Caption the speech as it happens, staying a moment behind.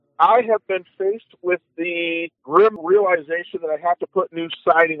I have been faced with the grim realization that I have to put new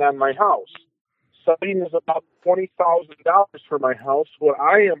siding on my house. Siding is about $20,000 for my house. What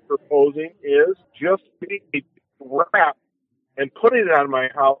I am proposing is just getting a wrap and putting it on my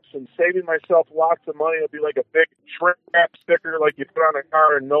house and saving myself lots of money. It'll be like a big shrink wrap sticker like you put on a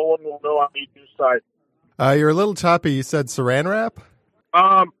car, and no one will know I need new siding. You're a little choppy. You said saran wrap?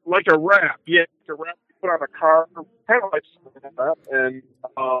 Like a wrap. Yeah, like a wrap you put on a car, kind of like saran wrap, and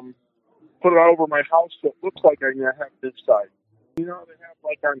put it all over my house so it looks like I have new siding. You know, they have,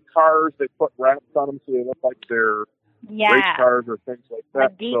 like, on cars, they put wraps on them so they look like they're race cars or things like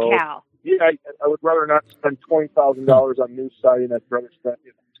that. A decal. So, yeah, I would rather not spend $20,000 on new siding. I'd rather spend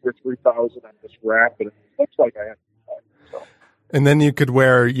 $2,000 or $3,000 on this wrap, and it looks like I have new siding. So. And then you could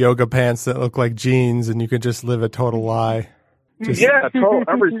wear yoga pants that look like jeans, and you could just live a total lie. Total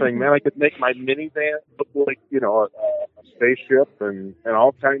everything, man. I could make my minivan look like, a spaceship and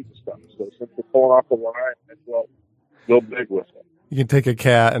all kinds of stuff. So since we're pulling off the line, I will go big with it. You can take a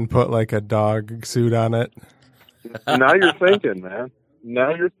cat and put like a dog suit on it. Now you're thinking, man.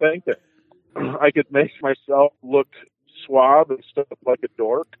 Now you're thinking. I could make myself look suave instead of like a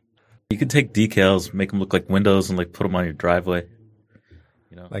dork. You could take decals, make them look like windows, and like put them on your driveway.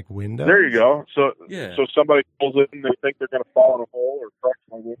 Like windows? There you go. So yeah. So somebody pulls in and they think they're going to fall in a hole or crack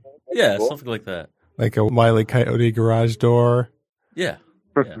my window. Yeah, cool. Something like that. Like a Wile E. Coyote garage door. Yeah.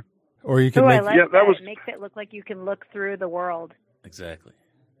 Or you can make it makes it look like you can look through the world. Exactly.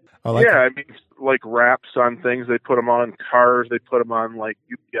 I mean, like wraps on things. They put them on cars. They put them on like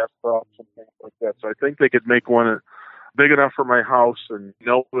UPS props and things like that. So I think they could make one big enough for my house, and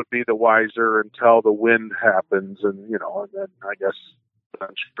no one would be the wiser until the wind happens, and and then I guess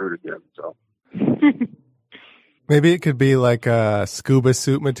I'm screwed again. So maybe it could be like a scuba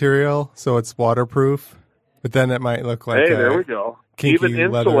suit material, so it's waterproof. But then it might look like there we go. Kinky even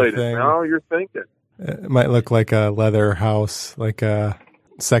insulated. Thing. Now you're thinking. It might look like a leather house, like a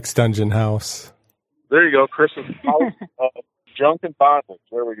sex dungeon house. There you go, Chris's house of junk and bondage.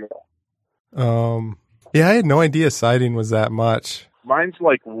 There we go. Yeah, I had no idea siding was that much. Mine's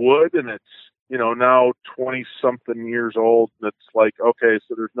like wood, and it's now 20-something years old, and it's like, okay,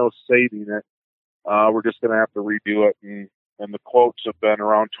 so there's no saving it. We're just gonna have to redo it, and the quotes have been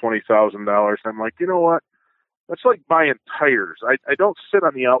around $20,000. I'm like, you know what? That's like buying tires. I don't sit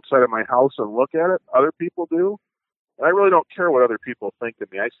on the outside of my house and look at it. Other people do. And I really don't care what other people think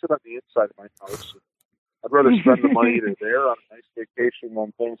of me. I sit on the inside of my house. I'd rather spend the money either there on a nice vacation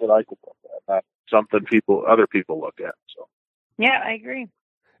than things that I could look at, not something other people look at. So. Yeah, I agree.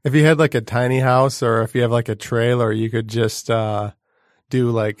 If you had like a tiny house, or if you have like a trailer, you could just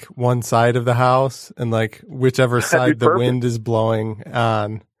do like one side of the house, and like whichever side the wind is blowing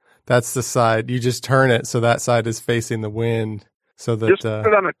on, that's the side. You just turn it so that side is facing the wind. So that just put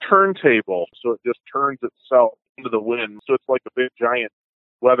it on a turntable so it just turns itself into the wind. So it's like a big giant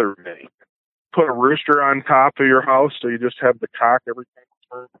weather vane. Put a rooster on top of your house so you just have the cock every time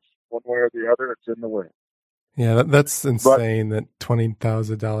it turns one way or the other. It's in the wind. Yeah, that's insane. That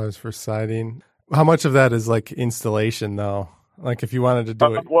 $20,000 for siding. How much of that is like installation though? Like if you wanted to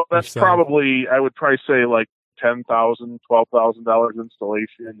do it, well, that's yourself. I would probably say like $10,000, $12,000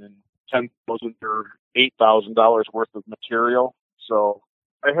 installation, and $10,000 or $8,000 worth of material. So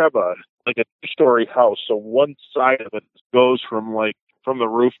I have a 2-story house. So one side of it goes from the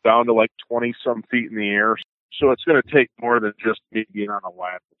roof down to like 20 some feet in the air. So it's going to take more than just me being on a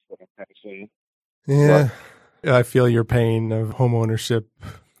ladder. That's what I'm kind of saying. Yeah. I feel your pain of home ownership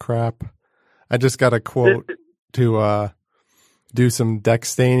crap. I just got a quote to do some deck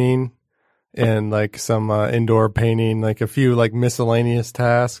staining and like some indoor painting, like a few like miscellaneous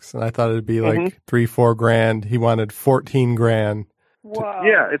tasks. And I thought it'd be like $3-4 grand. He wanted 14 grand. Whoa.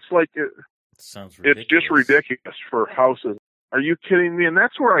 Yeah, it's like sounds ridiculous. It's just ridiculous for houses. Are you kidding me? And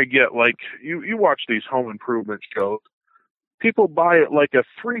that's where I get like you watch these home improvement shows. People buy it like a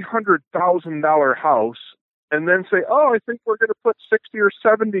 $300,000 house and then say, "Oh, I think we're going to put 60 or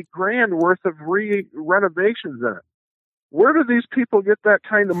 70 grand worth of renovations in it." Where do these people get that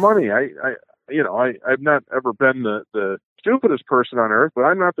kind of money? I've not ever been the stupidest person on earth, but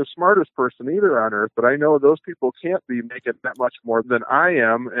I'm not the smartest person either on earth. But I know those people can't be making that much more than I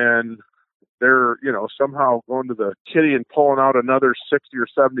am, and they're somehow going to the kitty and pulling out another 60 or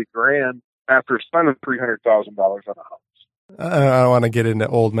 70 grand after spending $300,000 on a house. I don't want to get into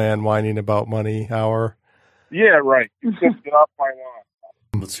old man whining about money hour. Yeah, right. Just get off my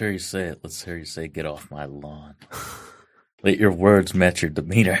lawn. Let's hear you say it. Let's hear you say, "Get off my lawn." Let your words match your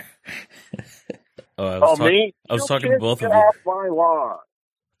demeanor. I was talking to both of you. Get off my lawn.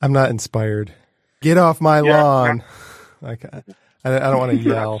 I'm not inspired. Get off my lawn. Like I don't want to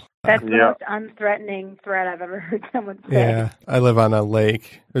yell. That's the most unthreatening threat I've ever heard someone say. Yeah, I live on a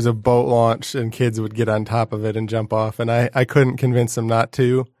lake. There's a boat launch, and kids would get on top of it and jump off, and I couldn't convince them not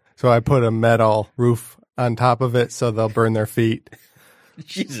to, so I put a metal roof on top of it so they'll burn their feet.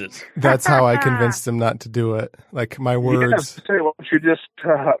 Jesus. That's how I convinced them not to do it. Like, my words. Yeah, say, why don't you just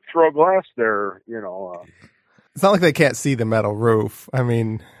throw glass there, It's not like they can't see the metal roof. I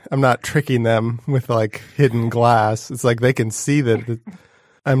mean, I'm not tricking them with, like, hidden glass. It's like they can see that.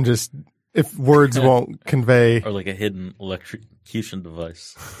 I'm just, if words won't convey. Or like a hidden electrocution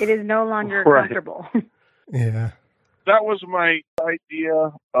device. It is no longer comfortable. Yeah. That was my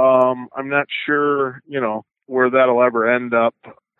idea. I'm not sure, where that'll ever end up.